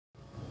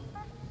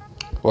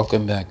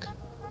Welcome back.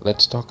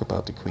 Let's talk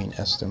about the Queen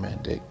Esther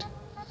mandate.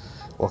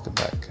 Welcome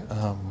back.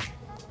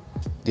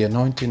 The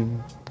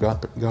anointing,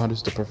 God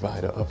is the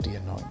provider of the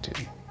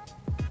anointing.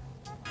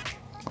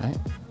 Right?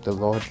 The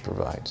Lord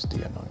provides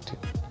the anointing.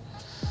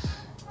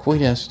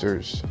 Queen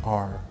Esther's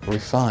are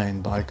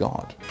refined by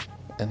God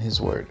and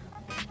His Word.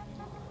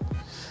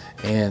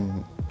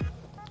 And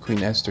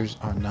Queen Esther's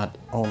are not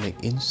only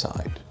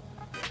inside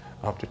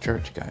of the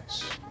church,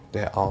 guys.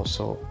 They're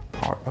also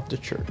part of the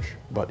church,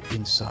 but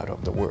inside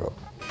of the world.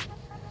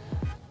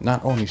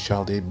 Not only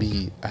shall they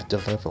be at the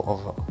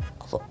level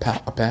of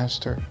a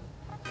pastor,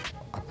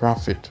 a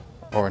prophet,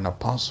 or an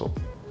apostle,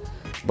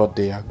 but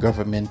they are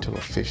governmental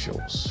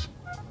officials.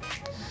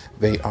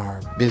 They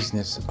are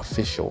business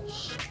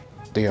officials.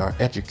 They are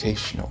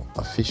educational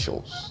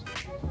officials.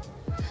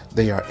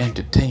 They are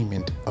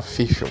entertainment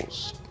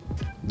officials.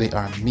 They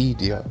are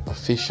media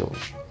officials.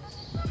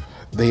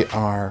 They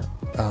are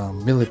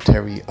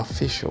military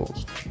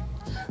officials.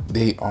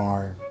 They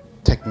are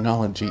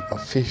technology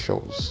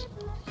officials.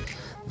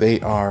 They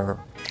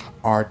are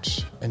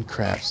arts and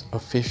crafts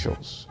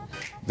officials.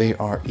 They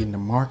are in the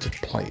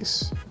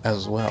marketplace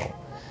as well.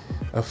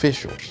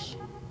 Officials.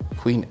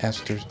 Queen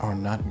Esther's are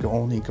not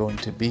only going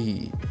to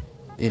be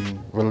in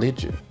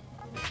religion.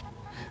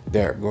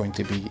 They're going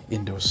to be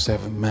in those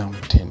 7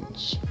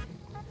 mountains.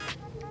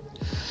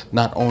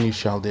 Not only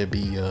shall there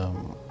be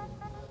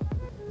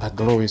a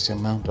glorious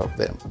amount of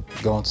them,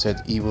 God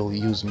said He will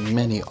use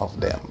many of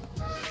them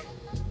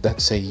that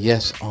say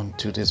yes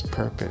unto this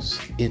purpose,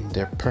 in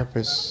their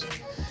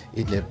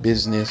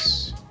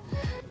business,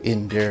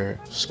 in their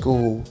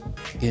school,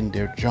 in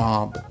their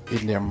job,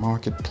 in their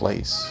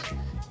marketplace,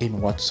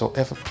 in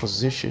whatsoever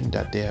position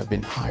that they have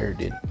been hired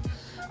in.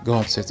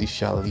 God says He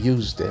shall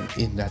use them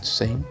in that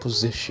same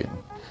position,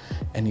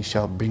 and He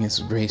shall bring His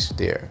grace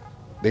there.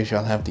 They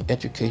shall have the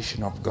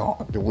education of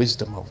God, the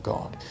wisdom of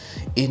God,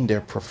 in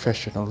their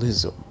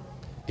professionalism,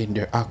 in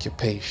their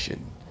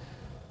occupation.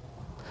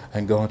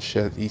 And God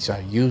said He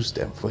shall use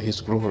them for His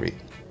glory.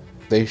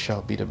 They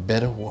shall be the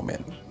better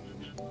woman,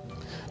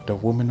 the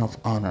woman of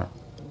honor.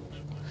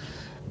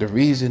 The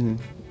reason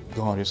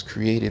God is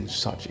creating in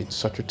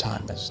such a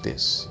time as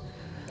this,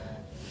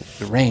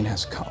 the rain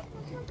has come.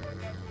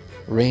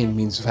 Rain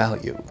means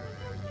value.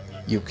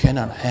 You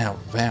cannot have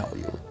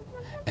value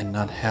and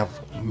not have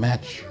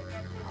match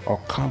or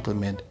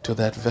complement to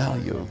that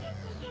value.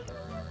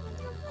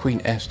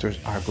 Queen Esther's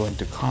are going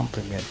to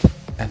complement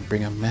and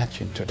bring a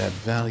match into that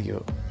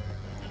value.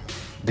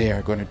 They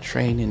are going to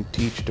train and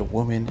teach the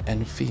women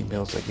and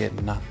females again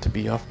not to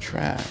be of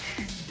trash,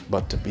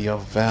 but to be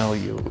of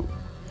value.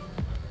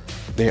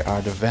 They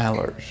are the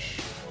valors.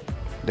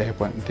 They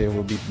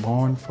will be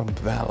born from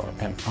valor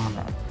and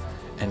honor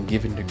and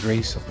given the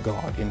grace of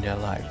God in their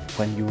life.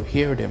 When you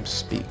hear them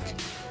speak,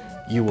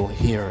 you will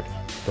hear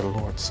the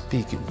Lord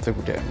speaking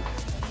through them.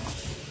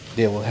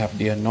 They will have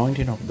the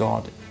anointing of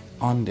God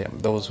on them,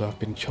 those who have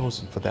been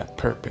chosen for that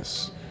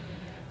purpose.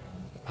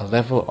 A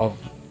level of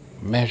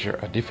measure,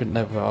 a different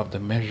level of the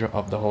measure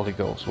of the Holy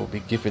Ghost will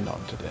be given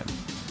unto them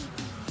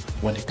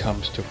when it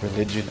comes to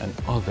religion and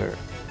other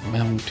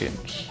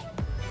mountains.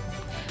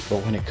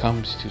 But when it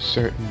comes to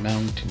certain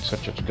mountains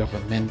such as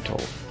governmental,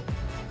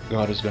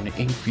 God is going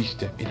to increase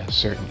them in a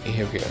certain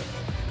area.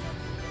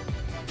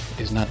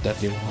 It's not that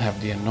they will have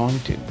the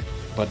anointing,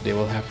 but they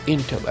will have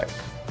intellect.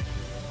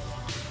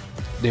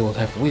 They will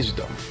have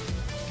wisdom.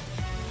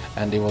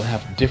 And they will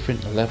have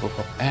different levels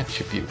of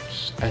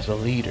attributes as a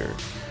leader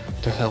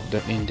to help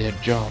them in their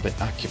job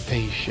and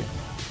occupation.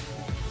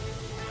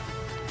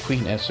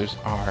 Queen Esther's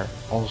are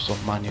also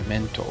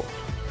monumental.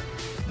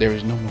 There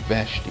is no more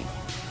Vashti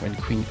when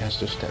Queen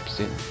Esther steps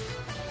in.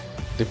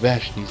 The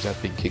Vashtis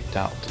have been kicked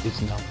out.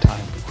 It's now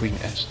time for Queen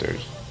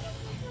Esther's.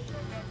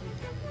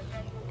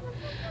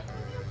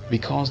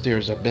 Because there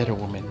is a better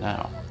woman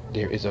now,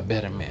 there is a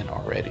better man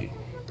already.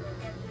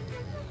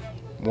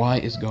 Why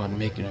is God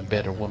making a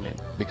better woman?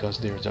 Because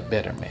there is a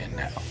better man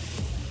now.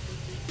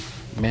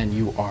 Men,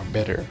 you are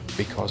better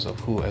because of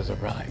who has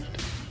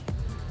arrived.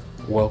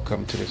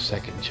 Welcome to the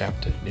 2nd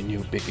chapter, the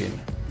new beginning.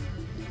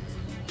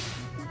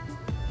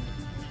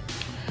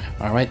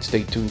 Alright,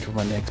 stay tuned for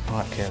my next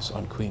podcast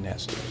on Queen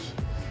Esther's.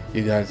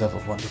 You guys have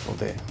a wonderful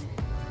day.